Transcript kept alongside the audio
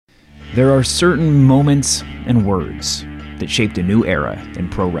There are certain moments and words that shaped a new era in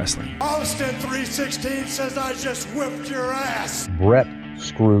pro wrestling. Austin 316 says I just whipped your ass. Brett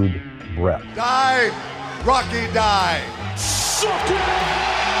screwed Brett. Die, Rocky, die. Suck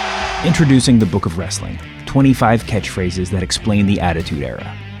it! Introducing the Book of Wrestling, 25 catchphrases that explain the Attitude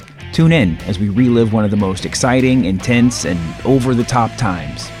Era. Tune in as we relive one of the most exciting, intense, and over-the-top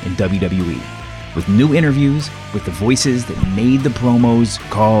times in WWE, with new interviews with the voices that made the promos,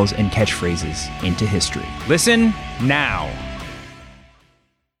 calls, and catchphrases into history. Listen now.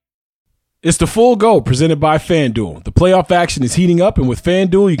 It's the Full Go presented by FanDuel. The playoff action is heating up, and with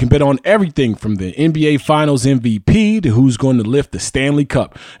FanDuel, you can bet on everything from the NBA Finals MVP to who's going to lift the Stanley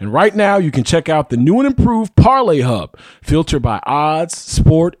Cup. And right now, you can check out the new and improved Parlay Hub, filtered by odds,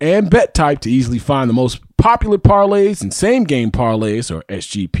 sport, and bet type to easily find the most popular parlays and same-game parlays, or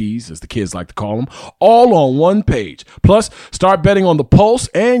SGPs, as the kids like to call them, all on one page. Plus, start betting on the pulse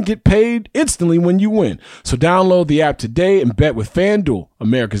and get paid instantly when you win. So download the app today and bet with FanDuel,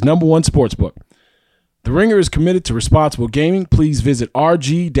 America's #1 sportsbook. The Ringer is committed to responsible gaming. Please visit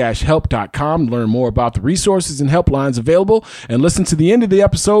rg-help.com to learn more about the resources and helplines available and listen to the end of the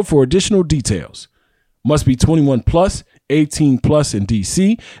episode for additional details. Must be 21 plus, 18 plus in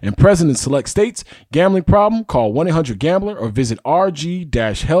D.C. and present in select states. Gambling problem? Call 1-800-GAMBLER or visit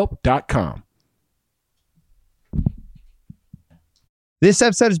rg-help.com. This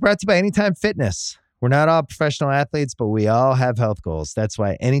episode is brought to you by Anytime Fitness. We're not all professional athletes, but we all have health goals. That's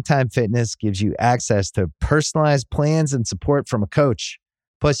why Anytime Fitness gives you access to personalized plans and support from a coach.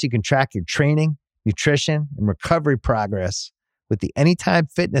 Plus, you can track your training, nutrition, and recovery progress with the Anytime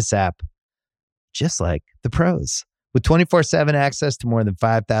Fitness app, just like the pros. With 24/7 access to more than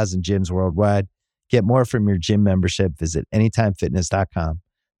 5,000 gyms worldwide, get more from your gym membership. Visit anytimefitness.com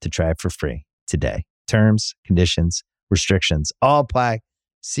to try it for free today. Terms, conditions, restrictions all apply.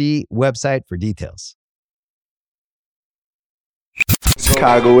 See website for details.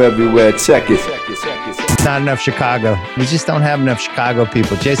 Chicago everywhere, check it. Not enough Chicago. We just don't have enough Chicago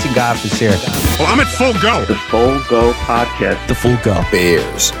people. Jason Goff is here. Well, I'm at Full Go. The Full Go Podcast. The Full Go.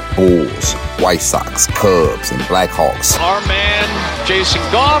 Bears, Bulls, White Sox, Cubs, and Blackhawks. Our man, Jason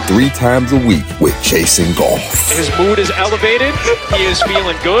Goff. 3 times a week with Jason Goff. His mood is elevated. He is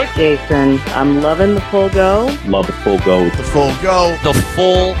feeling good. Jason, I'm loving the Full Go. Love the Full Go. The Full Go. The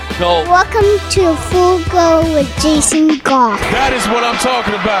Full Go. Welcome to Full Go with Jason Goff. That is what I'm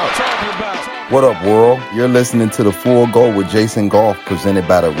talking about. What up, world? You're listening to The Full Go with Jason Goff, presented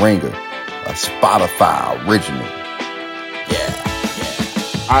by The Ringer, a Spotify original. Yeah.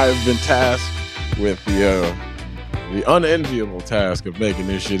 I've been tasked with the unenviable task of making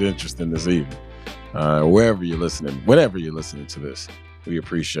this shit interesting this evening. Wherever you're listening, whenever you're listening to this, we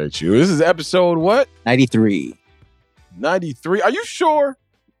appreciate you. This is episode what? 93. 93. Are you sure?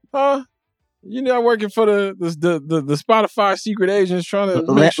 Huh? You're not working for the Spotify secret agents trying to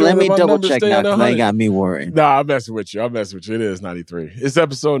make sure let me my double numbers check stay now, under because 100? they got me worried. Nah, I'm messing with you. It is 93. It's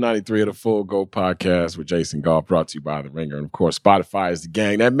episode 93 of the Full Go Podcast with Jason Goff, brought to you by The Ringer. And, of course, Spotify is the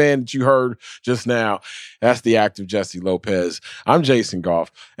gang. That man that you heard just now, that's the active Jesse Lopez. I'm Jason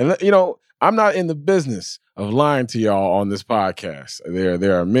Goff. And, you know, I'm not in the business of lying to y'all on this podcast.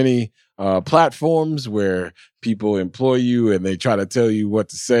 There are many platforms where people employ you and they try to tell you what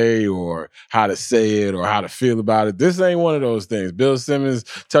to say or how to say it or how to feel about it. This ain't one of those things. Bill Simmons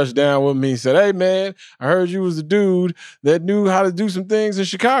touched down with me and said, "Hey, man, I heard you was the dude that knew how to do some things in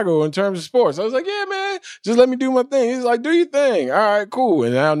Chicago in terms of sports." I was like, "Yeah, man, just let me do my thing." He's like, "Do your thing." All right, cool.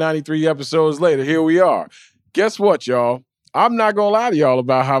 And now 93 episodes later, here we are. Guess what, y'all? I'm not going to lie to y'all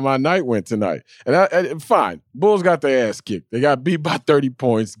about how my night went tonight. And fine, Bulls got their ass kicked. They got beat by 30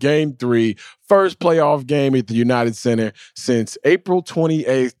 points, game 3, first playoff game at the United Center since April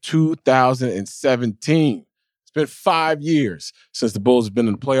 28th, 2017. It's been 5 years since the Bulls have been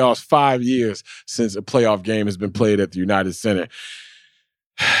in the playoffs, 5 years since a playoff game has been played at the United Center.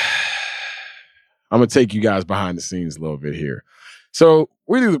 I'm going to take you guys behind the scenes a little bit here. So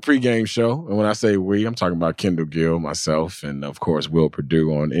we do the pregame show, and when I say we, I'm talking about Kendall Gill, myself, and of course Will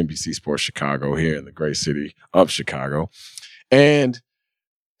Perdue on NBC Sports Chicago here in the great city of Chicago. And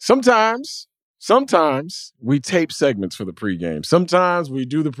sometimes we tape segments for the pregame. Sometimes we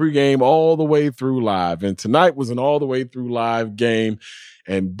do the pregame all the way through live, and tonight was an all the way through live game.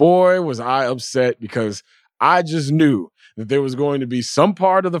 And boy, was I upset because I just knew that there was going to be some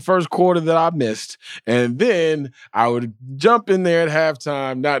part of the first quarter that I missed, and then I would jump in there at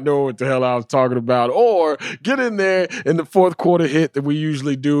halftime, not knowing what the hell I was talking about, or get in there in the fourth quarter hit that we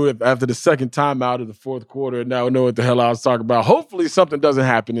usually do after the second timeout of the fourth quarter, and now know what the hell I was talking about. Hopefully something doesn't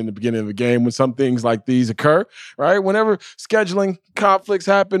happen in the beginning of the game when some things like these occur, right? Whenever scheduling conflicts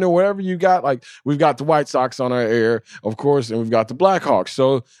happen or whatever you got, like we've got the White Sox on our air, of course, and we've got the Blackhawks.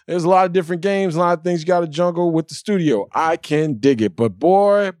 So there's a lot of different games, a lot of things you got to juggle with the studio. I can dig it. But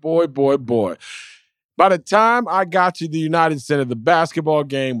boy, by the time I got to the United Center, the basketball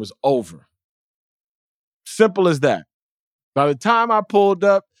game was over. Simple as that. By the time I pulled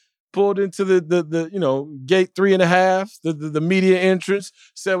into the gate 3.5, the media entrance,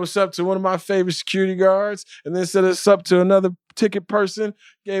 said what's up to one of my favorite security guards, and then said what's up to another ticket person,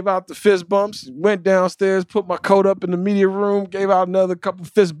 gave out the fist bumps, went downstairs, put my coat up in the media room, gave out another couple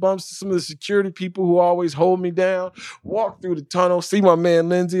fist bumps to some of the security people who always hold me down, walked through the tunnel, see my man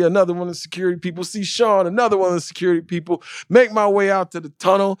Lindsay, another one of the security people, see Sean, another one of the security people, make my way out to the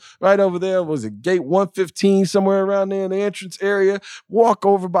tunnel. Right over there was a gate 115, somewhere around there in the entrance area, walk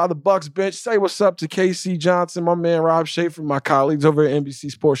over by the Bucks bench, say what's up to KC Johnson, my man Rob Schaefer, my colleagues over at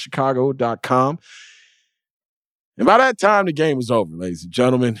NBCSportsChicago.com. And by that time, the game was over, ladies and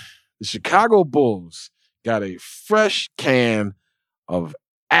gentlemen. The Chicago Bulls got a fresh can of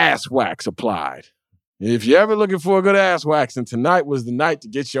ass wax applied. If you're ever looking for a good ass waxing, tonight was the night to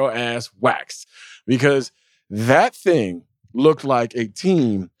get your ass waxed, because that thing looked like a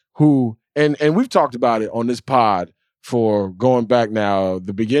team who, and we've talked about it on this pod for going back now,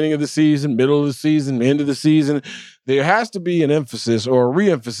 the beginning of the season, middle of the season, end of the season. There has to be an emphasis or a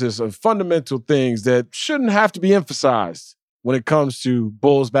re-emphasis of fundamental things that shouldn't have to be emphasized when it comes to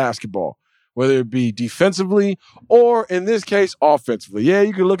Bulls basketball, whether it be defensively or, in this case, offensively. Yeah,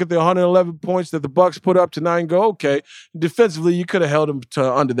 you can look at the 111 points that the Bucks put up tonight and go, okay, defensively, you could have held them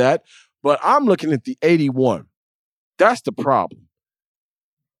to under that. But I'm looking at the 81. That's the problem.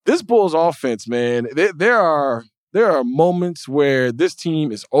 This Bulls offense, man, there are moments where this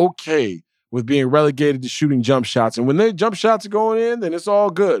team is okay with being relegated to shooting jump shots. And when their jump shots are going in, then it's all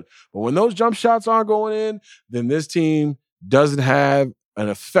good. But when those jump shots aren't going in, then this team doesn't have an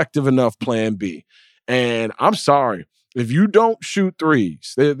effective enough plan B. And I'm sorry, if you don't shoot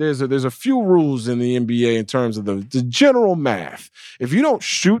threes, there's a few rules in the NBA in terms of the general math. If you don't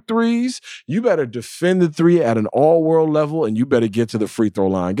shoot threes, you better defend the three at an all-world level, and you better get to the free throw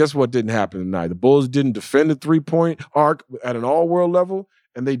line. Guess what didn't happen tonight? The Bulls didn't defend the three-point arc at an all-world level,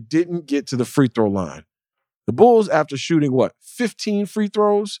 and they didn't get to the free throw line. The Bulls, after shooting, 15 free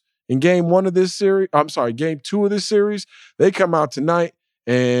throws in game 1 of this series? I'm sorry, game 2 of this series, they come out tonight,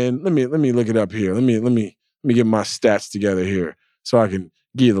 and let me look it up here. Let me get my stats together here so I can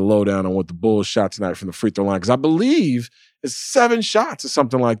give you the lowdown on what the Bulls shot tonight from the free throw line, because I believe it's 7 shots or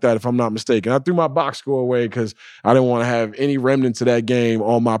something like that, if I'm not mistaken. I threw my box score away because I didn't want to have any remnants of that game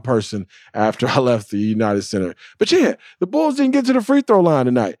on my person after I left the United Center. But yeah, the Bulls didn't get to the free throw line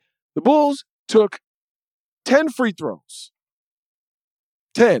tonight. The Bulls took 10 free throws.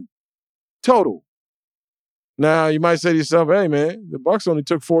 10 total. Now, you might say to yourself, hey, man, the Bucks only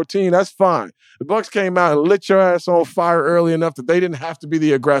took 14. That's fine. The Bucks came out and lit your ass on fire early enough that they didn't have to be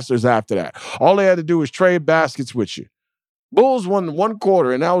the aggressors after that. All they had to do was trade baskets with you. Bulls won 1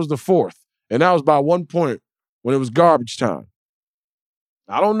 quarter, and that was the 4th. And that was by 1 point when it was garbage time.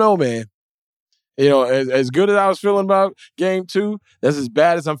 I don't know, man. You know, as good as I was feeling about game 2, that's as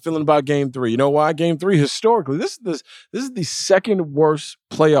bad as I'm feeling about game 3. You know why? Game 3, historically, this is the second worst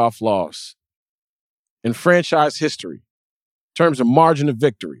playoff loss in franchise history in terms of margin of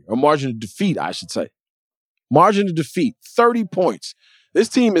victory, or margin of defeat, I should say. Margin of defeat, 30 points. This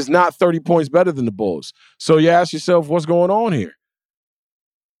team is not 30 points better than the Bulls. So you ask yourself, what's going on here?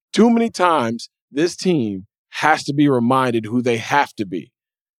 Too many times, this team has to be reminded who they have to be.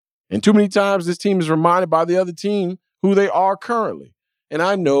 And too many times, this team is reminded by the other team who they are currently. And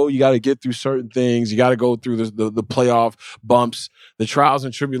I know you got to get through certain things. You got to go through the playoff bumps, the trials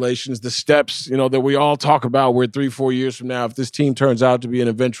and tribulations, the steps, that we all talk about where 3-4 years from now, if this team turns out to be an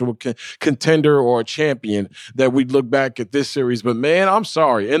eventual contender or a champion, that we'd look back at this series. But man, I'm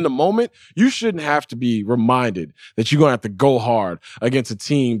sorry. In the moment, you shouldn't have to be reminded that you're going to have to go hard against a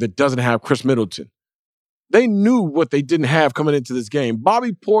team that doesn't have Chris Middleton. They knew what they didn't have coming into this game.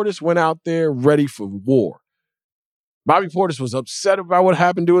 Bobby Portis went out there ready for war. Bobby Portis was upset about what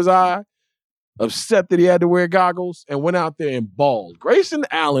happened to his eye, upset that he had to wear goggles, and went out there and balled. Grayson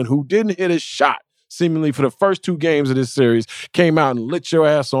Allen, who didn't hit a shot, seemingly for the first 2 games of this series, came out and lit your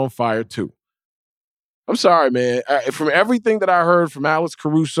ass on fire too. I'm sorry, man. From everything that I heard from Alex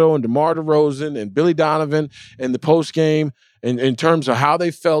Caruso and DeMar DeRozan and Billy Donovan in the postgame, in terms of how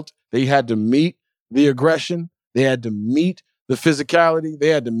they felt, they had to meet the aggression. They had to meet the physicality. They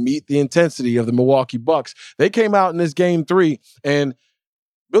had to meet the intensity of the Milwaukee Bucks. They came out in this game 3, and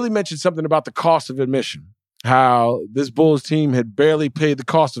Billy mentioned something about the cost of admission, how this Bulls team had barely paid the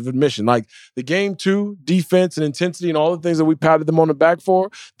cost of admission. Like the game 2 defense and intensity and all the things that we patted them on the back for,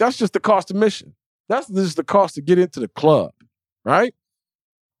 that's just the cost of admission. That's just the cost to get into the club, right?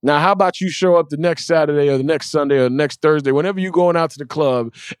 Now, how about you show up the next Saturday or the next Sunday or the next Thursday, whenever you're going out to the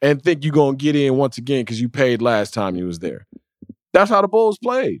club and think you're going to get in once again because you paid last time you was there. That's how the Bulls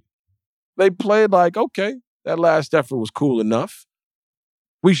played. They played like, okay, that last effort was cool enough.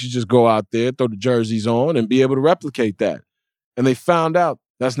 We should just go out there, throw the jerseys on, and be able to replicate that. And they found out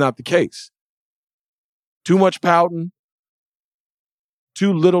that's not the case. Too much pouting,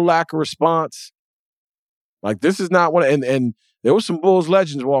 too little lack of response. Like, this is not one. And there was some Bulls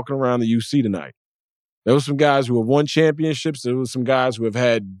legends walking around the UC tonight. There was some guys who have won championships. There was some guys who have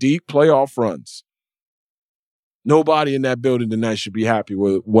had deep playoff runs. Nobody in that building tonight should be happy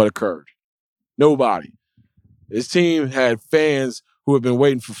with what occurred. Nobody. This team had fans who have been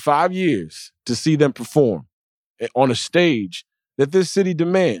waiting for 5 years to see them perform on a stage that this city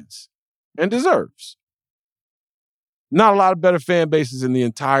demands and deserves. Not a lot of better fan bases in the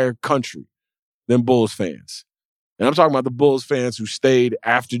entire country than Bulls fans. And I'm talking about the Bulls fans who stayed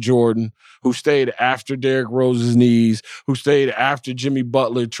after Jordan, who stayed after Derrick Rose's knees, who stayed after Jimmy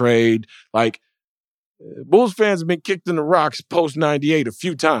Butler trade. Like, Bulls fans have been kicked in the rocks post-98 a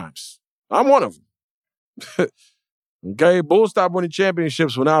few times. I'm one of them. Okay? Bulls stopped winning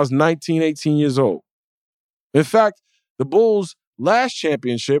championships when I was 19, 18 years old. In fact, the Bulls' last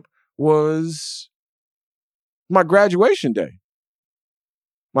championship was my graduation day.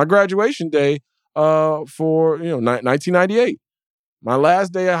 My graduation day for 1998. My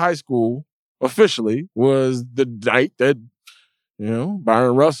last day of high school officially was the night that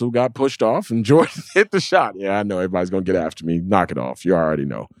Byron Russell got pushed off and Jordan hit the shot. Yeah, I know everybody's gonna get after me. Knock it off. You already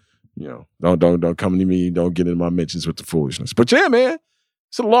know. Don't come to me. Don't get in my mentions with the foolishness. But yeah, man,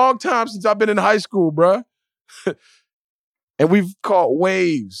 it's a long time since I've been in high school, bruh. And we've caught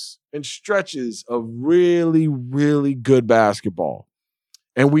waves and stretches of really, really good basketball.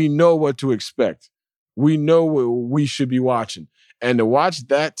 And we know what to expect. We know what we should be watching. And to watch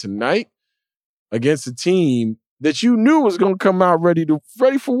that tonight against a team that you knew was going to come out ready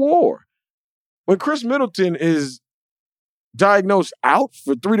for war. When Chris Middleton is diagnosed out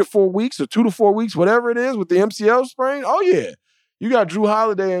for 3 to 4 weeks or 2 to 4 weeks, whatever it is, with the MCL sprain, oh yeah. You got Drew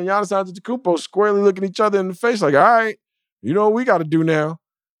Holiday and Giannis Antetokounmpo squarely looking each other in the face like, all right, you know what we got to do now?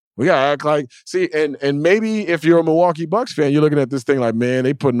 We got to act like, see, and maybe if you're a Milwaukee Bucks fan, you're looking at this thing like, man,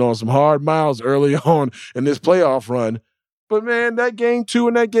 they putting on some hard miles early on in this playoff run. But, man, that game 2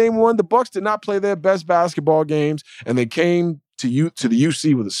 and that game 1, the Bucks did not play their best basketball games, and they came to the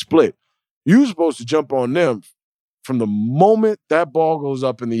UC with a split. You're supposed to jump on them from the moment that ball goes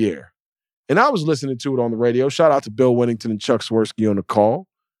up in the air. And I was listening to it on the radio. Shout out to Bill Winnington and Chuck Swirsky on the call.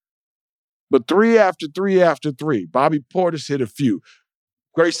 But 3 after 3 after 3, Bobby Portis hit a few.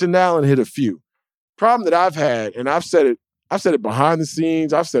 Grayson Allen hit a few. Problem that I've had, and I've said it behind the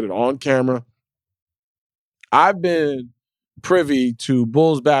scenes, I've said it on camera. I've been privy to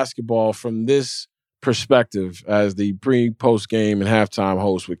Bulls basketball from this perspective as the pre-post game and halftime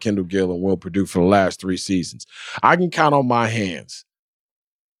host with Kendall Gill and Will Perdue for the last 3 seasons. I can count on my hands,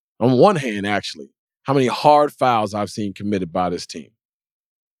 on one hand actually, how many hard fouls I've seen committed by this team.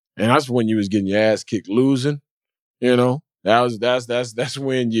 And that's when you was getting your ass kicked losing, That's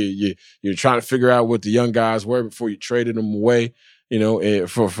when you're trying to figure out what the young guys were before you traded them away,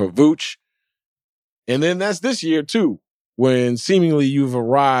 for Vooch. And then that's this year too, when seemingly you've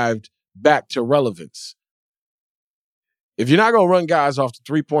arrived back to relevance. If you're not going to run guys off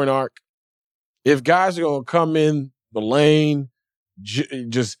the 3-point arc, if guys are going to come in the lane,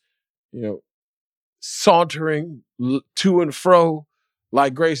 just sauntering to and fro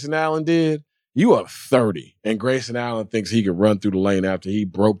like Grayson Allen did, you are 30, and Grayson Allen thinks he could run through the lane after he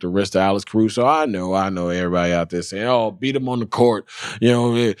broke the wrist of Alex Caruso. I know everybody out there saying, oh, beat him on the court,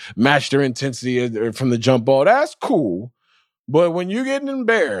 match their intensity from the jump ball. That's cool. But when you're getting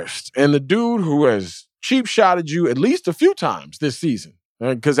embarrassed and the dude who has cheap shotted you at least a few times this season,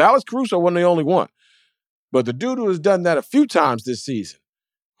 because Alex Caruso wasn't the only one, but the dude who has done that a few times this season,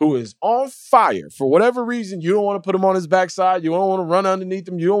 who is on fire for whatever reason, you don't want to put him on his backside. You don't want to run underneath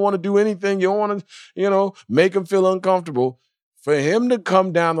him. You don't want to do anything. You don't want to, make him feel uncomfortable. For him to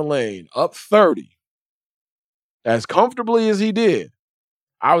come down the lane up 30 as comfortably as he did,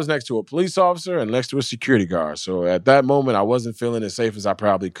 I was next to a police officer and next to a security guard. So at that moment, I wasn't feeling as safe as I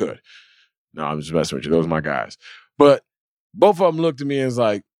probably could. No, I'm just messing with you. Those are my guys. But both of them looked at me and was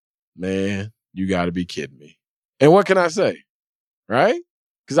like, man, you got to be kidding me. And what can I say? Right?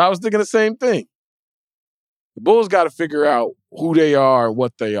 Because I was thinking the same thing. The Bulls got to figure out who they are and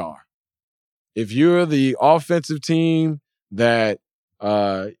what they are. If you're the offensive team that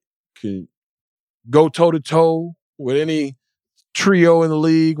can go toe-to-toe with any trio in the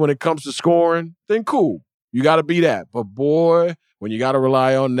league when it comes to scoring, then cool. You got to be that. But boy, when you got to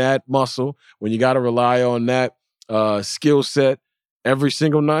rely on that muscle, when you got to rely on that skill set every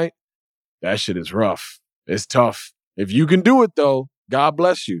single night, that shit is rough. It's tough. If you can do it, though, God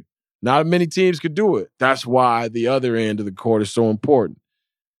bless you. Not many teams could do it. That's why the other end of the court is so important.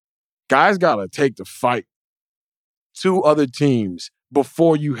 Guys got to take the fight to other teams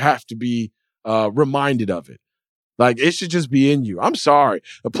before you have to be reminded of it. Like, it should just be in you. I'm sorry.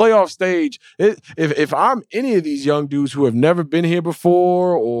 The playoff stage, if I'm any of these young dudes who have never been here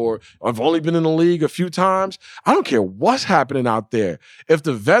before or have only been in the league a few times, I don't care what's happening out there. If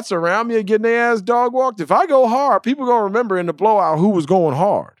the vets around me are getting their ass dog walked, if I go hard, people going to remember in the blowout who was going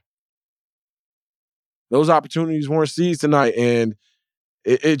hard. Those opportunities weren't seized tonight, and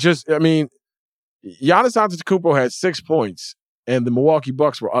it just, I mean, Giannis Antetokounmpo had 6 points, and the Milwaukee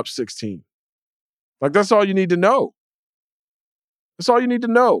Bucks were up 16. Like, that's all you need to know. That's all you need to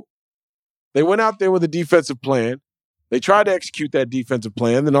know. They went out there with a defensive plan. They tried to execute that defensive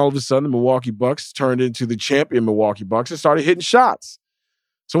plan. Then all of a sudden, the Milwaukee Bucks turned into the champion Milwaukee Bucks and started hitting shots.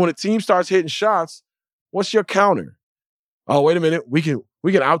 So when a team starts hitting shots, what's your counter? Oh, wait a minute. We can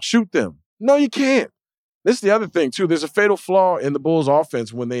outshoot them. No, you can't. This is the other thing, too. There's a fatal flaw in the Bulls'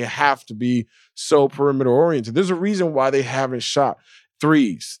 offense when they have to be so perimeter-oriented. There's a reason why they haven't shot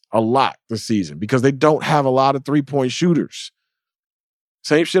threes a lot this season, because they don't have a lot of three-point shooters.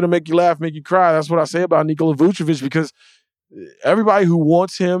 Same shit will make you laugh, make you cry. That's what I say about Nikola Vucevic, because everybody who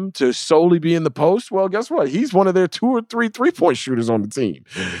wants him to solely be in the post, well, guess what? He's one of their 2 or 3 three-point shooters on the team.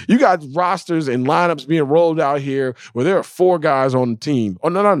 You got rosters and lineups being rolled out here where there are 4 guys on the team, or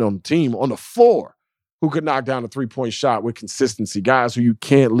not on the team, on the floor, who could knock down a three-point shot with consistency, guys who you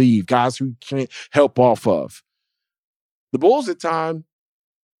can't leave, guys who you can't help off of. The Bulls at times,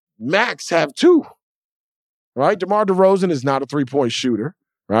 max have 2, right? DeMar DeRozan is not a three-point shooter,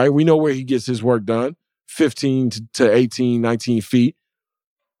 right? We know where he gets his work done, 15 to 18, 19 feet.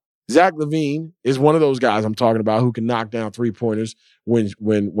 Zach LaVine is one of those guys I'm talking about who can knock down three-pointers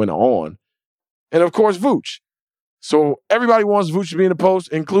when on. And, of course, Vooch. So everybody wants Vooch to be in the post,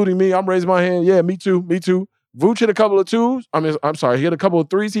 including me. I'm raising my hand. Yeah, me too. Vooch hit a couple of twos. He hit a couple of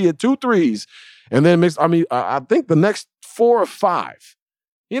threes. He hit 2 threes. And then I think the next 4 or 5.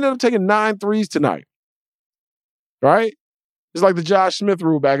 He ended up taking 9 threes tonight. Right? It's like the Josh Smith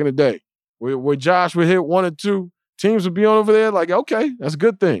rule back in the day. Where Josh would hit 1 or 2, teams would be on over there like, okay, that's a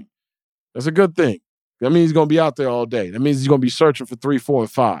good thing. That's a good thing. That means he's going to be out there all day. That means he's going to be searching for 3, 4,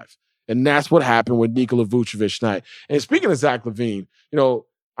 and 5. And that's what happened with Nikola Vucevic tonight. And speaking of Zach LaVine,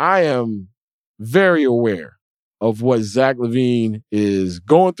 I am very aware of what Zach LaVine is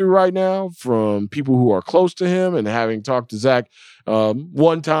going through right now from people who are close to him, and having talked to Zach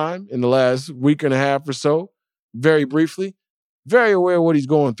one time in the last week and a half or so, very briefly, very aware of what he's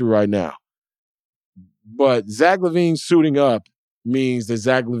going through right now. But Zach LaVine suiting up means that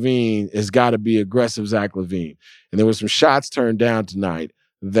Zach LaVine has got to be aggressive Zach LaVine. And there were some shots turned down tonight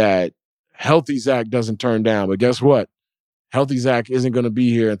that healthy Zach doesn't turn down. But guess what? Healthy Zach isn't going to be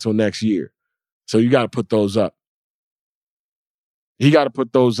here until next year. So you got to put those up. He got to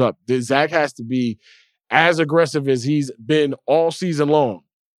put those up. Zach has to be as aggressive as he's been all season long.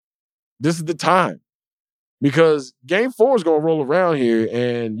 This is the time. Because Game 4 is going to roll around here,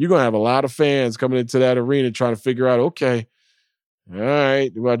 and you're going to have a lot of fans coming into that arena trying to figure out, okay, all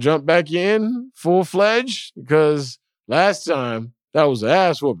right, do I jump back in full-fledged? Because last time, that was an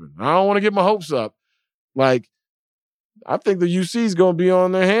ass whooping. I don't want to get my hopes up. Like, I think the UC is going to be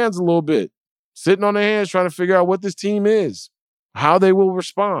on their hands a little bit, sitting on their hands trying to figure out what this team is, how they will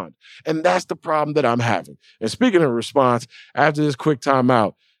respond. And that's the problem that I'm having. And speaking of response, after this quick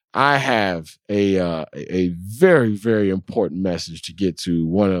timeout, I have a very, very important message to get to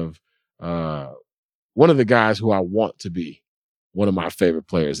one of the guys who I want to be one of my favorite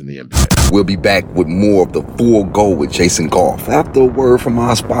players in the NBA. We'll be back with more of the Full Go with Jason Goff after a word from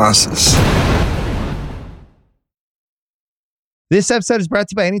our sponsors. This episode is brought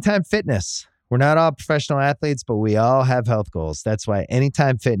to you by Anytime Fitness. We're not all professional athletes, but we all have health goals. That's why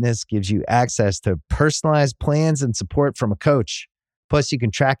Anytime Fitness gives you access to personalized plans and support from a coach. Plus, you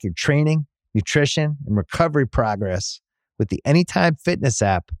can track your training, nutrition, and recovery progress with the Anytime Fitness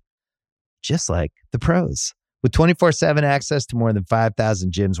app, just like the pros. With 24/7 access to more than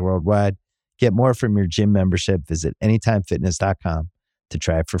 5,000 gyms worldwide, get more from your gym membership. Visit anytimefitness.com to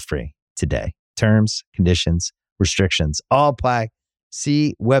try it for free today. Terms, conditions, restrictions all apply.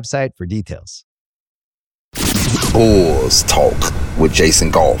 See website for details. Bulls Talk with Jason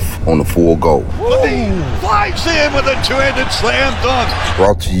Goff on the Full Go. Flies in with a two-handed slam dunk.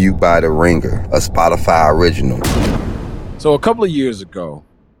 Brought to you by The Ringer, a Spotify original. So a couple of years ago,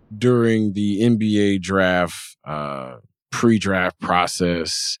 during the NBA draft, pre-draft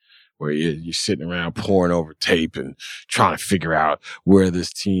process, where you're sitting around poring over tape and trying to figure out where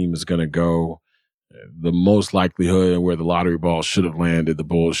this team is going to go, the most likelihood where the lottery ball should have landed, the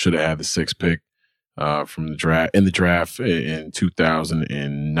Bulls should have had the 6th pick from the draft in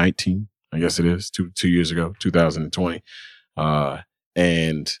 2019. I guess it is 2 years ago, 2020.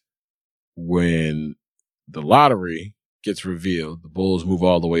 And when the lottery gets revealed, the Bulls move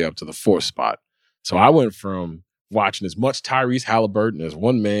all the way up to the 4th spot. So I went from watching as much Tyrese Halliburton as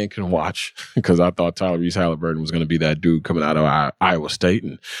one man can watch, because I thought Tyrese Halliburton was going to be that dude coming out of Iowa State.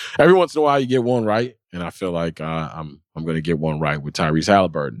 And every once in a while you get one right, and I feel like I'm going to get one right with Tyrese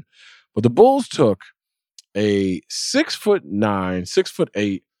Halliburton. But the Bulls took a 6'9",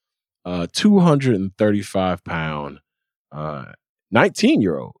 6'8", 235-pound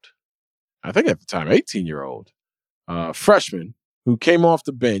 19-year-old, I think at the time 18-year-old, freshman who came off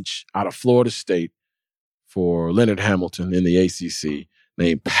the bench out of Florida State for Leonard Hamilton in the ACC,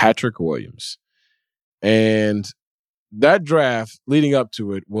 named Patrick Williams. And that draft leading up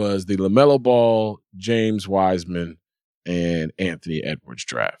to it was the LaMelo Ball, James Wiseman, and Anthony Edwards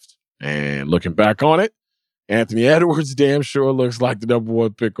draft. And looking back on it, Anthony Edwards damn sure looks like the number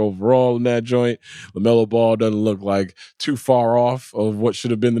 1 pick overall in that joint. LaMelo Ball doesn't look like too far off of what should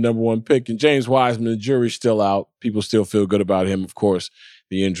have been the number 1 pick. And James Wiseman, the jury's still out. People still feel good about him. Of course,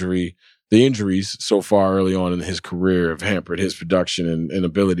 the injuries so far early on in his career have hampered his production and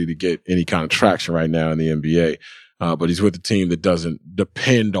ability to get any kind of traction right now in the NBA. But he's with a team that doesn't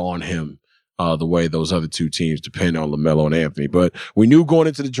depend on him the way those other 2 teams depend on LaMelo and Anthony. But we knew going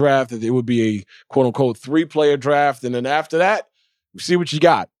into the draft that it would be a quote-unquote 3-player draft. And then after that, we see what you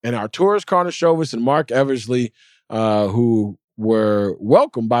got. And Arturas Karnisovas and Marc Eversley, who were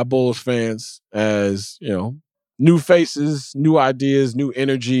welcomed by Bulls fans as, new faces, new ideas, new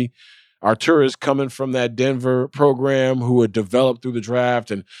energy. Arturas coming from that Denver program who had developed through the draft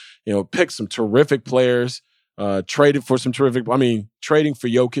and, picked some terrific players. Trading for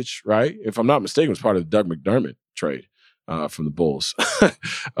Jokic, right? If I'm not mistaken, it was part of the Doug McDermott trade from the Bulls.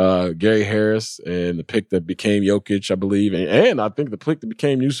 Gary Harris and the pick that became Jokic, I believe. And I think the pick that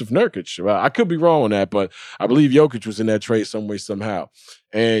became Yusuf Nurkic. Well, I could be wrong on that, but I believe Jokic was in that trade some way, somehow.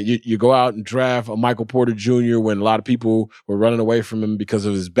 And you go out and draft a Michael Porter Jr. when a lot of people were running away from him because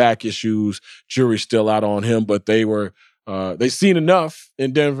of his back issues. Jury's still out on him, but they seen enough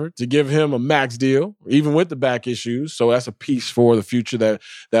in Denver to give him a max deal, even with the back issues. So that's a piece for the future that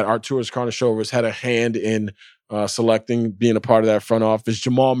Arturas Karnisovas had a hand in selecting, being a part of that front office.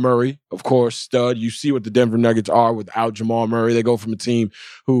 Jamal Murray, of course, stud. You see what the Denver Nuggets are without Jamal Murray. They go from a team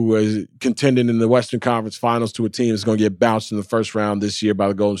who is contending in the Western Conference Finals to a team that's going to get bounced in the first round this year by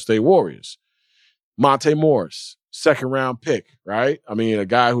the Golden State Warriors. Monte Morris, 2nd-round pick, right? I mean, a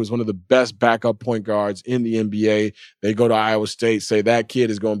guy who's one of the best backup point guards in the NBA. They go to Iowa State, say that kid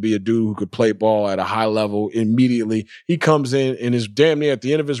is going to be a dude who could play ball at a high level immediately. He comes in and is damn near at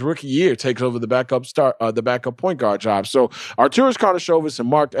the end of his rookie year, takes over the backup point guard job. So Arturas Karnisovas and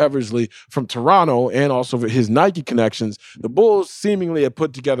Marc Eversley from Toronto, and also his Nike connections, the Bulls seemingly had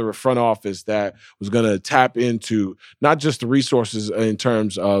put together a front office that was going to tap into not just the resources in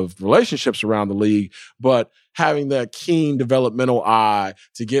terms of relationships around the league, but having that keen developmental eye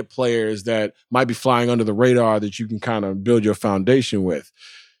to get players that might be flying under the radar that you can kind of build your foundation with.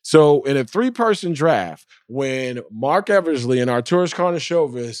 So in a 3-person draft, when Marc Eversley and Arturas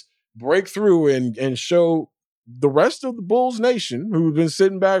Karnisovas break through and show the rest of the Bulls nation, who've been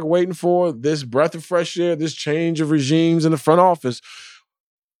sitting back waiting for this breath of fresh air, this change of regimes in the front office,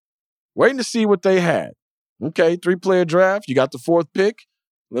 waiting to see what they had. Okay, 3-player draft. You got the 4th pick.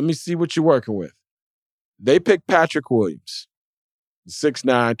 Let me see what you're working with. They picked Patrick Williams,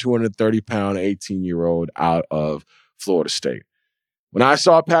 6'9", 230-pound, 18-year-old out of Florida State. When I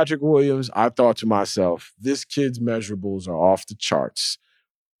saw Patrick Williams, I thought to myself, this kid's measurables are off the charts.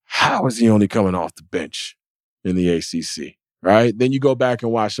 How is he only coming off the bench in the ACC, right? Then you go back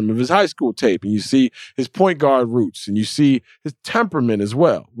and watch some of his high school tape, and you see his point guard roots, and you see his temperament as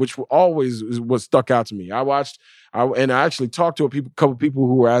well, which always is what stuck out to me. I actually talked to a couple people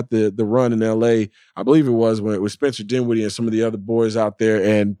who were at the run in L.A., I believe it was when it was Spencer Dinwiddie and some of the other boys out there,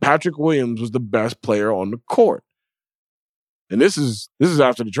 and Patrick Williams was the best player on the court. And this is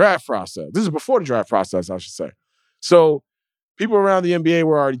after the draft process. This is before the draft process, I should say. So people around the NBA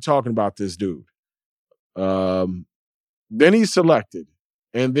were already talking about this dude. Then he's selected.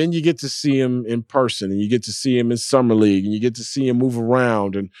 And then you get to see him in person, and you get to see him in Summer League, and you get to see him move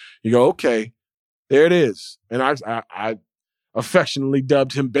around, and you go, okay, there it is. And I affectionately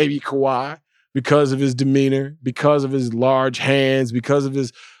dubbed him Baby Kawhi because of his demeanor, because of his large hands, because of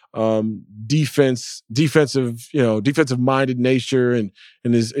his defensive-minded nature and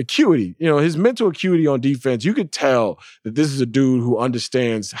his acuity. His mental acuity on defense. You could tell that this is a dude who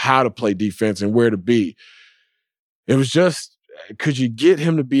understands how to play defense and where to be. It was just, could you get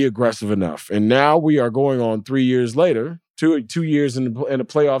him to be aggressive enough? And now we are going on 3 years later, two years in a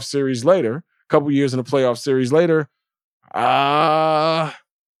playoff series later, a couple years in a playoff series later.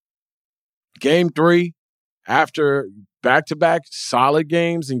 Game 3, after back-to-back solid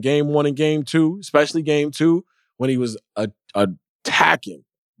games in Game 1 and Game 2, especially Game 2, when he was attacking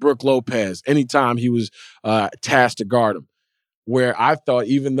Brook Lopez anytime he was tasked to guard him, where I thought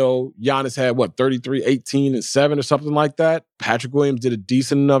even though Giannis had, 33, 18, and 7 or something like that, Patrick Williams did a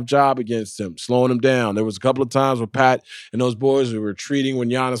decent enough job against him, slowing him down. There was a couple of times where Pat and those boys were retreating when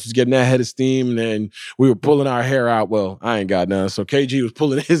Giannis was getting that head of steam, and we were pulling our hair out. Well, I ain't got none. So KG was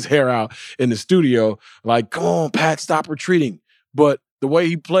pulling his hair out in the studio like, come on, Pat, stop retreating. But the way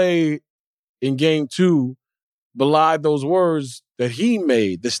he played in Game 2 belied those words that he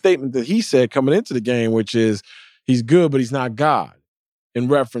made, the statement that he said coming into the game, which is, he's good, but he's not God, in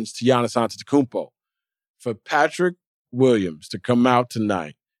reference to Giannis Antetokounmpo. For Patrick Williams to come out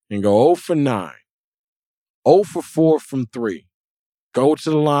tonight and go 0 for 9, 0 for 4 from 3, go to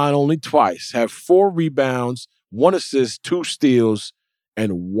the line only twice, have 4 rebounds, 1 assist, 2 steals,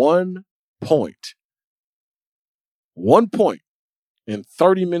 and 1 point. 1 point in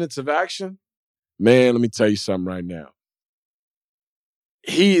 30 minutes of action. Man, let me tell you something right now.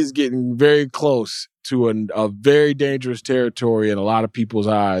 He is getting very close to a very dangerous territory in a lot of people's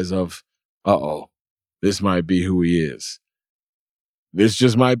eyes of, this might be who he is. This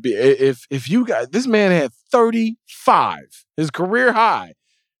just might be. If you guys, this man had 35, his career high,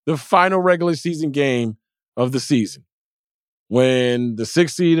 the final regular season game of the season. When the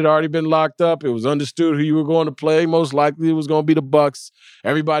 6th seed had already been locked up, it was understood who you were going to play. Most likely it was going to be the Bucks.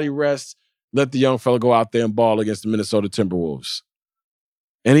 Everybody rests. Let the young fella go out there and ball against the Minnesota Timberwolves.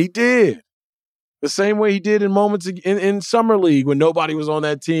 And he did. The same way he did in moments in Summer League when nobody was on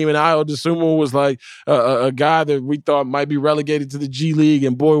that team, and Ayo Dosunmu was like a guy that we thought might be relegated to the G League,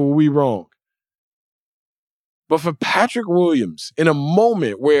 and boy, were we wrong. But for Patrick Williams, in a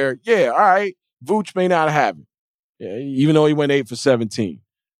moment where, all right, Vooch may not have it, even though he went 8 for 17.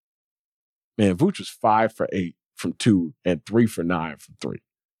 Man, Vooch was 5 for 8 from 2 and 3 for 9 from 3.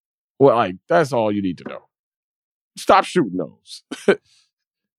 Well, that's all you need to know. Stop shooting those.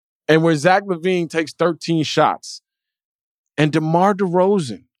 And where Zach LaVine takes 13 shots and DeMar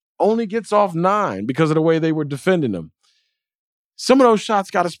DeRozan only gets off 9 because of the way they were defending him. Some of those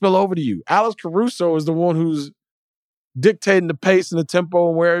shots got to spill over to you. Alex Caruso is the one who's dictating the pace and the tempo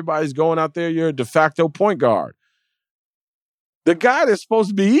and where everybody's going out there. You're a de facto point guard. The guy that's supposed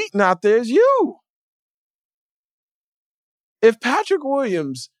to be eating out there is you. If Patrick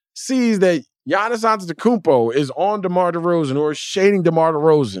Williams sees that Giannis Antetokounmpo is on DeMar DeRozan or shading DeMar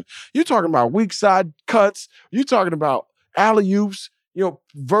DeRozan, you're talking about weak side cuts. You're talking about alley-oops,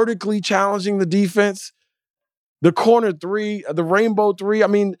 vertically challenging the defense, the corner 3, the rainbow 3. I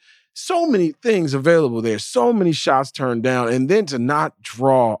mean, so many things available there, so many shots turned down, and then to not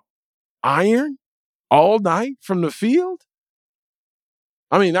draw iron all night from the field.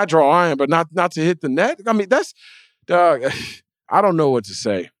 I mean, not draw iron, but not to hit the net. I mean, that's, I don't know what to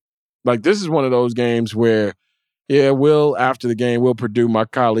say. This is one of those games where, Will, after the game, Will Purdue, my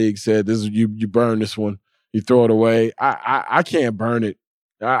colleague, said, "This is you burn this one. You throw it away." I can't burn it.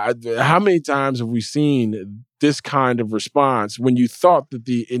 How many times have we seen this kind of response when you thought that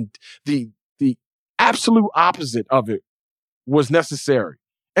the absolute opposite of it was necessary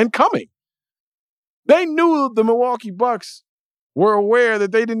and coming? They knew the Milwaukee Bucks were aware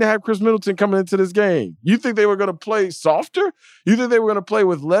that they didn't have Chris Middleton coming into this game. You think they were going to play softer? You think they were going to play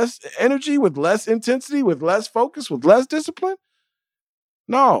with less energy, with less intensity, with less focus, with less discipline?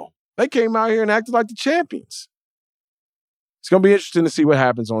 No. They came out here and acted like the champions. It's going to be interesting to see what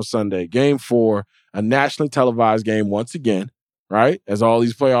happens on Sunday. Game 4. a nationally televised game once again, right? As all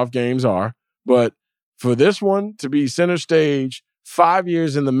these playoff games are. But for this one to be center stage, 5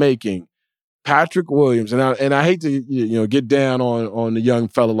 years in the making, Patrick Williams, and I hate to get down on the young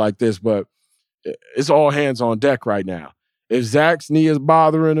fella like this, but it's all hands on deck right now. If Zach's knee is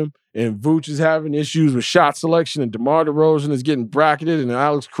bothering him and Vooch is having issues with shot selection and DeMar DeRozan is getting bracketed and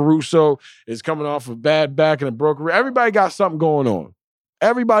Alex Caruso is coming off a bad back and a broken rib, everybody got something going on.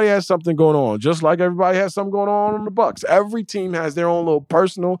 Everybody has something going on, just like everybody has something going on the Bucks. Every team has their own little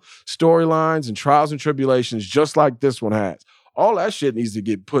personal storylines and trials and tribulations, just like this one has. All that shit needs to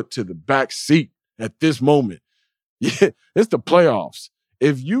get put to the back seat at this moment. Yeah, it's the playoffs.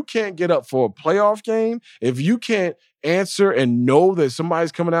 If you can't get up for a playoff game, if you can't answer and know that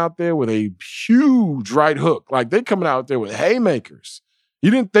somebody's coming out there with a huge right hook, like they're coming out there with haymakers,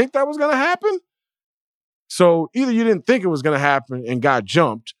 you didn't think that was going to happen? So either you didn't think it was going to happen and got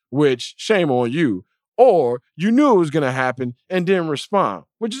jumped, which shame on you, or you knew it was going to happen and didn't respond,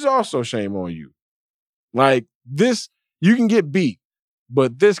 which is also shame on you. Like this, you can get beat,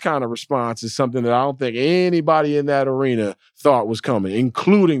 but this kind of response is something that I don't think anybody in that arena thought was coming,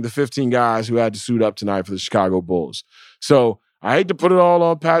 including the 15 guys who had to suit up tonight for the Chicago Bulls. So I hate to put it all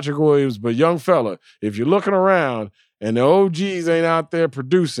on Patrick Williams, but young fella, if you're looking around and the OGs ain't out there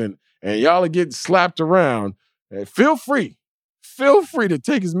producing and y'all are getting slapped around, feel free. Feel free to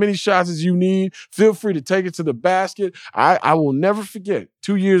take as many shots as you need. Feel free to take it to the basket. I will never forget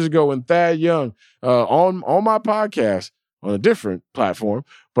 2 years ago when Thad Young on my podcast, on a different platform,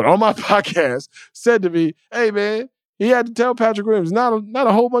 but on my podcast, said to me, hey, man, he had to tell Patrick Williams, not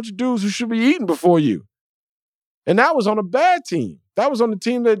a whole bunch of dudes who should be eating before you. And that was on a bad team. That was on the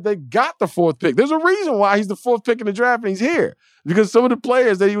team that they got the fourth pick. There's a reason why he's the fourth pick in the draft and he's here. Because some of the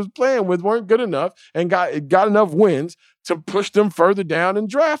players that he was playing with weren't good enough and got enough wins to push them further down in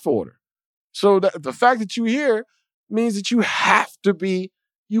draft order. So the fact that you're here means that you have to be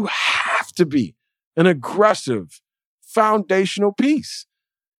an aggressive, foundational piece.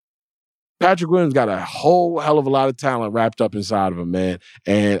 Patrick Williams got a whole hell of a lot of talent wrapped up inside of him, man.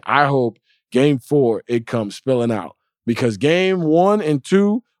 And I hope Game 4, it comes spilling out. Because Game 1 and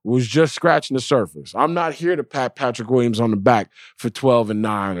 2 was just scratching the surface. I'm not here to pat Patrick Williams on the back for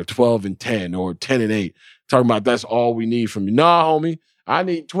 12-9 or 12-10 or 10-8. Talking about that's all we need from you. Nah, homie. I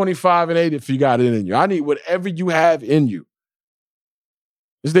need 25-8 if you got it in you. I need whatever you have in you.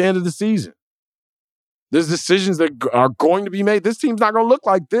 It's the end of the season. There's decisions that are going to be made. This team's not going to look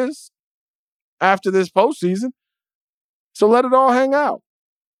like this after this postseason. So let it all hang out.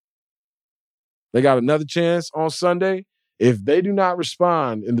 They got another chance on Sunday. If they do not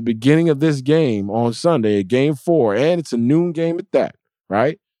respond in the beginning of this game on Sunday, at Game 4, and it's a noon game at that,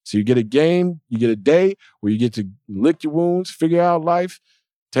 right? So you get a game, you get a day where you get to lick your wounds, figure out life,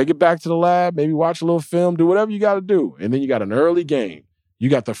 take it back to the lab, maybe watch a little film, do whatever you got to do. And then you got an early game. You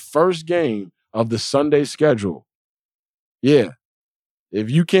got the first game of the Sunday schedule. Yeah. If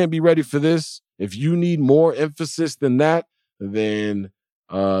you can't be ready for this, if you need more emphasis than that, then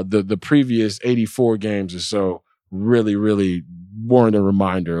the previous 84 games or so really, really weren't a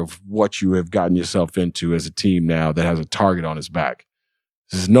reminder of what you have gotten yourself into as a team now that has a target on its back.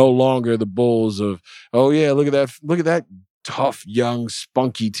 This is no longer the Bulls of, oh yeah, look at that tough, young,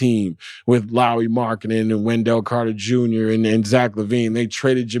 spunky team with Lowry Markkanen and Wendell Carter Jr. and Zach LaVine. They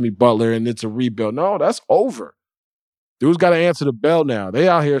traded Jimmy Butler and it's a rebuild. No, that's over. Dudes got to answer the bell now. They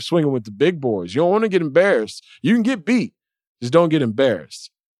out here swinging with the big boys. You don't want to get embarrassed. You can get beat. Just don't get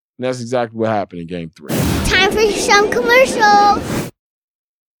embarrassed. And that's exactly what happened in Game 3. Time for some commercials.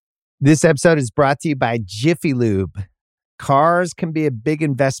 This episode is brought to you by Jiffy Lube. Cars can be a big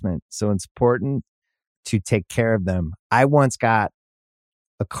investment, so it's important to take care of them. I once got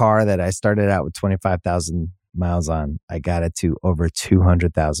a car that I started out with 25,000 miles on. I got it to over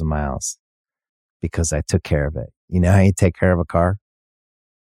 200,000 miles because I took care of it. You know how you take care of a car?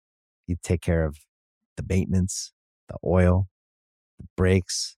 You take care of the maintenance, the oil, the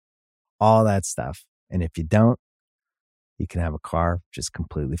brakes, all that stuff. And if you don't, you can have a car just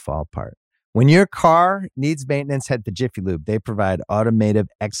completely fall apart. When your car needs maintenance, head to Jiffy Lube. They provide automotive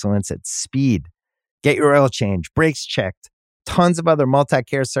excellence at speed. Get your oil change, brakes checked, tons of other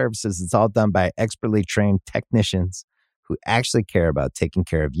multi-care services. It's all done by expertly trained technicians who actually care about taking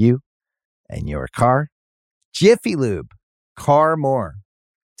care of you and your car. Jiffy Lube, car more.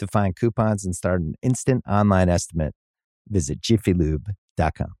 To find coupons and start an instant online estimate, visit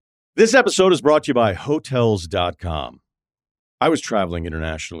jiffylube.com. This episode is brought to you by Hotels.com. I was traveling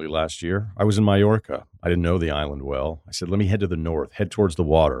internationally last year. I was in Mallorca. I didn't know the island well. I said, let me head to the north, head towards the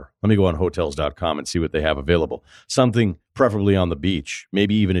water. Let me go on Hotels.com and see what they have available. Something preferably on the beach,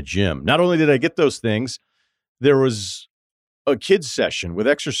 maybe even a gym. Not only did I get those things, there was a kids session with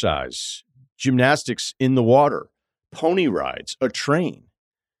exercise, gymnastics in the water, pony rides, a train.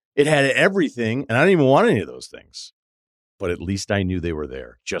 It had everything, and I didn't even want any of those things. But at least I knew they were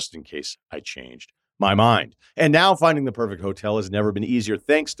there, just in case I changed my mind. And now finding the perfect hotel has never been easier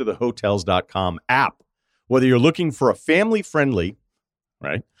thanks to the Hotels.com app. Whether you're looking for a family-friendly,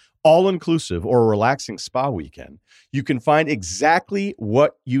 right, all-inclusive or a relaxing spa weekend, you can find exactly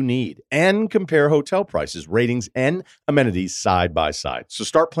what you need and compare hotel prices, ratings, and amenities side by side. So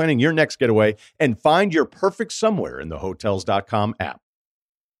start planning your next getaway and find your perfect somewhere in the Hotels.com app.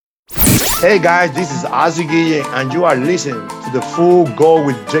 Hey guys, this is Ozzie Guillen, and you are listening to The Full Go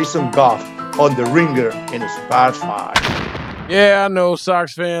with Jason Goff on The Ringer and Spotify. Yeah, I know,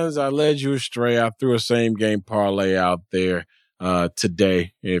 Sox fans. I led you astray. I threw a same game parlay out there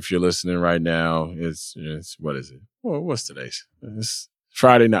today. If you're listening right now, it's what is it? Well, what's today's? It's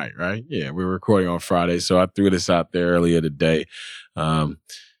Friday night, right? Yeah, we're recording on Friday, so I threw this out there earlier today.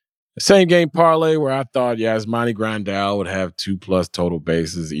 Same game parlay where I thought Yasmani Grandal would have 2+ total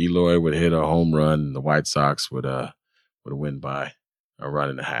bases. Eloy would hit a home run. And the White Sox would win by a run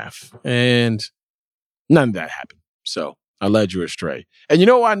and a half. And none of that happened. So I led you astray. And you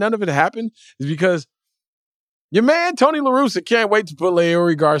know why none of it happened? Is because your man, Tony La Russa, can't wait to put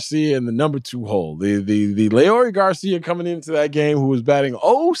Leury Garcia in the number 2 hole. The Leury Garcia coming into that game who was batting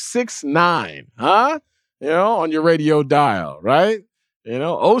 069, huh? You know, on your radio dial, right? You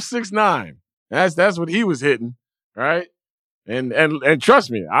know, 069. That's what he was hitting, right? And trust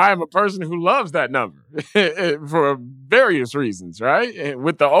me, I am a person who loves that number for various reasons, right? And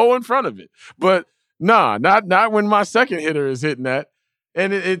with the O in front of it. But nah, not when my second hitter is hitting that.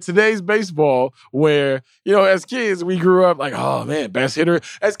 And in today's baseball, where, you know, as kids, we grew up like, oh man, best hitter.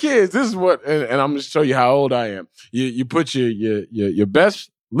 As kids, this is what, and I'm going to show you how old I am. You put your best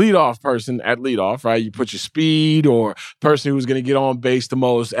leadoff person at leadoff, right? You put your speed or person who's going to get on base the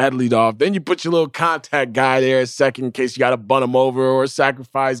most at leadoff. Then you put your little contact guy there at second in case you got to bunt him over or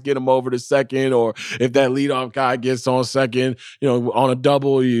sacrifice, get him over to second. Or if that leadoff guy gets on second, you know, on a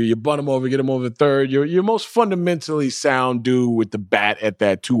double, you bunt him over, get him over third. Your most fundamentally sound dude with the bat at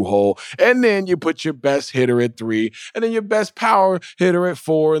that 2 hole. And then you put your best hitter at 3, and then your best power hitter at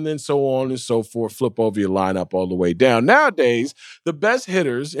 4, and then so on and so forth. Flip over your lineup all the way down. Nowadays, the best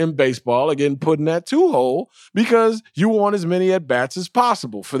hitters in baseball are getting put in that 2 hole because you want as many at-bats as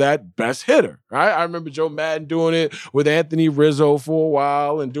possible for that best hitter, right? I remember Joe Madden doing it with Anthony Rizzo for a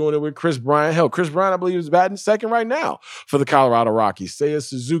while and doing it with Chris Bryant. Hell, Chris Bryant, I believe, is batting second right now for the Colorado Rockies. Seiya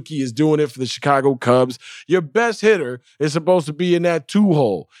Suzuki is doing it for the Chicago Cubs. Your best hitter is supposed to be in that 2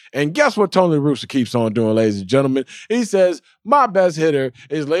 hole. And guess what Tony La Russa keeps on doing, ladies and gentlemen? He says, my best hitter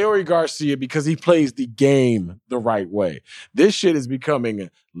is Leury Garcia because he plays the game the right way. This shit is becoming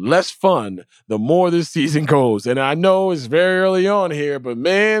less fun the more this season goes. And I know it's very early on here, but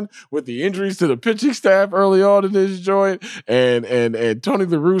man, with the injuries to the pitching staff early on in this joint and Tony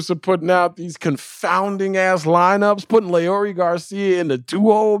La Russa putting out these confounding ass lineups, putting Leury Garcia in the 2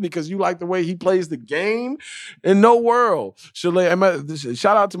 hole because you like the way he plays the game, in no world should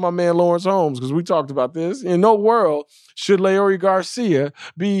shout out to my man Lawrence Holmes because we talked about this. In no world should Leury Garcia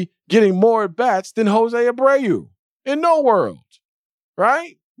be getting more at bats than Jose Abreu. In no world,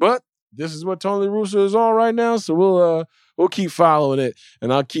 right? But this is what Tony La Russa is on right now, so we'll keep following it,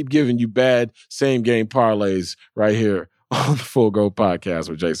 and I'll keep giving you bad same game parlays right here on the Full Go Podcast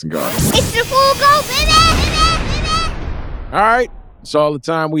with Jason Goff. It's the Full Go, baby! All right, that's all the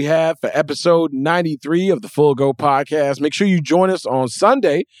time we have for episode 93 of the Full Go Podcast. Make sure you join us on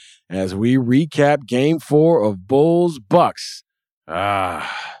Sunday as we recap Game 4 of Bulls-Bucks.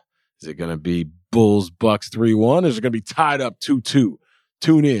 Is it going to be Bulls-Bucks 3-1, or is it going to be tied up 2-2?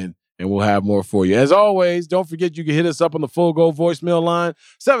 Tune in, and we'll have more for you. As always, don't forget you can hit us up on the Full Go voicemail line,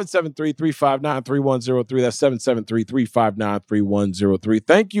 773-359-3103. That's 773-359-3103.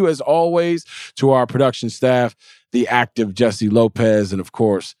 Thank you, as always, to our production staff, the active Jesse Lopez, and, of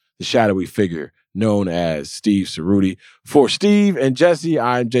course, the shadowy figure known as Steve Cerruti. For Steve and Jesse,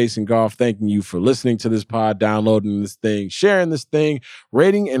 I'm Jason Goff, thanking you for listening to this pod, downloading this thing, sharing this thing,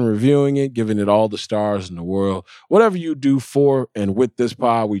 rating and reviewing it, giving it all the stars in the world. Whatever you do for and with this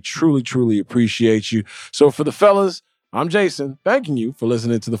pod, we truly, truly appreciate you. So for the fellas, I'm Jason, thanking you for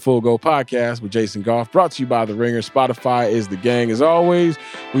listening to the Full Go Podcast with Jason Goff, brought to you by The Ringer. Spotify is the gang. As always,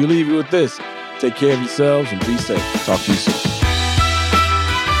 we leave you with this. Take care of yourselves and be safe. Talk to you soon.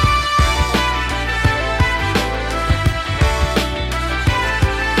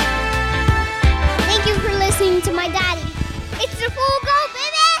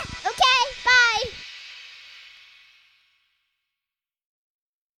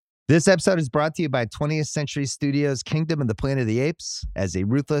 This episode is brought to you by 20th Century Studios' Kingdom of the Planet of the Apes. As a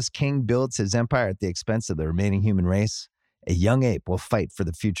ruthless king builds his empire at the expense of the remaining human race, a young ape will fight for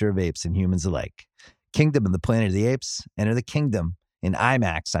the future of apes and humans alike. Kingdom of the Planet of the Apes. Enter the kingdom in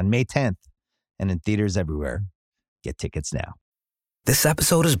IMAX on May 10th and in theaters everywhere. Get tickets now. This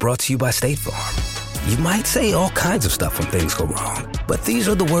episode is brought to you by State Farm. You might say all kinds of stuff when things go wrong, but these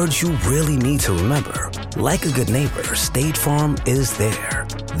are the words you really need to remember. Like a good neighbor, State Farm is there.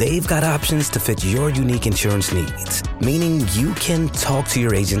 They've got options to fit your unique insurance needs, meaning you can talk to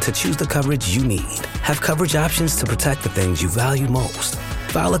your agent to choose the coverage you need. Have coverage options to protect the things you value most.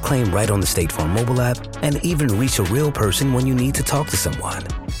 File a claim right on the State Farm mobile app and even reach a real person when you need to talk to someone.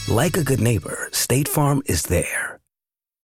 Like a good neighbor, State Farm is there.